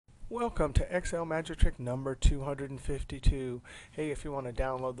Welcome to Excel Magic Trick number 252. Hey, if you want to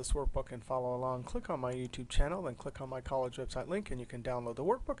download this workbook and follow along, click on my YouTube channel, then click on my college website link, and you can download the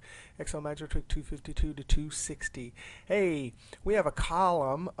workbook, Excel Magic Trick 252 to 260. Hey, we have a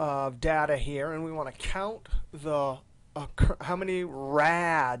column of data here, and we want to count the how many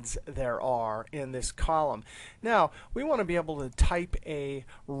rads there are in this column. Now, we want to be able to type a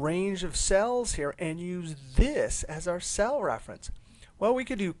range of cells here and use this as our cell reference. Well, we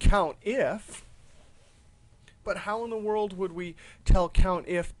could do COUNTIF, but how in the world would we tell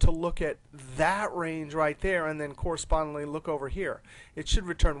COUNTIF to look at that range right there and then correspondingly look over here? It should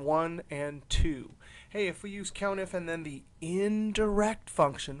return 1 and 2. Hey, if we use COUNTIF and then the indirect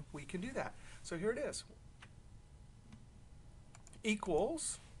function, we can do that. So here it is.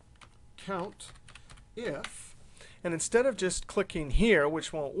 Equals COUNTIF. And instead of just clicking here,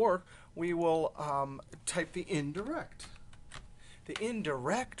 which won't work, we will type the indirect. The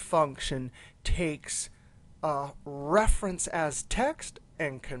indirect function takes a reference as text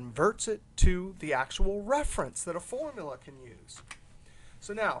and converts it to the actual reference that a formula can use.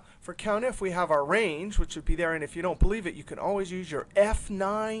 So now, for COUNTIF, we have our range, which would be there. And if you don't believe it, you can always use your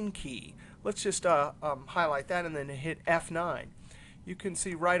F9 key. Let's just highlight that and then hit F9. You can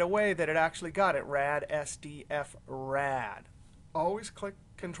see right away that it actually got it, rad, SDF, rad. Always click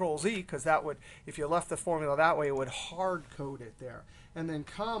Control Z, because that would, if you left the formula that way, it would hard code it there. And then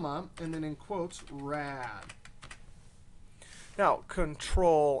comma, and then in quotes, rad. Now,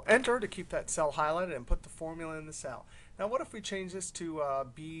 Control Enter to keep that cell highlighted and put the formula in the cell. Now, what if we change this to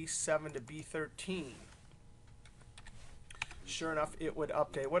B7 to B13? Sure enough, it would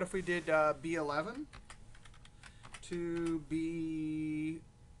update. What if we did B11 to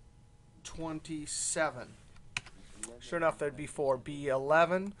B27? Sure enough, there'd be 4.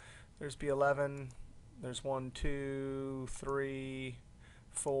 B11, there's B11, there's 1, 2, 3,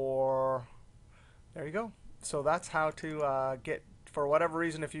 4. There you go. So that's how to get, for whatever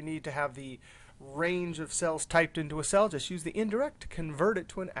reason, if you need to have the range of cells typed into a cell, just use the indirect to convert it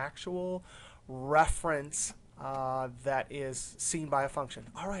to an actual reference that is seen by a function.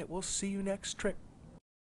 All right, we'll see you next trick.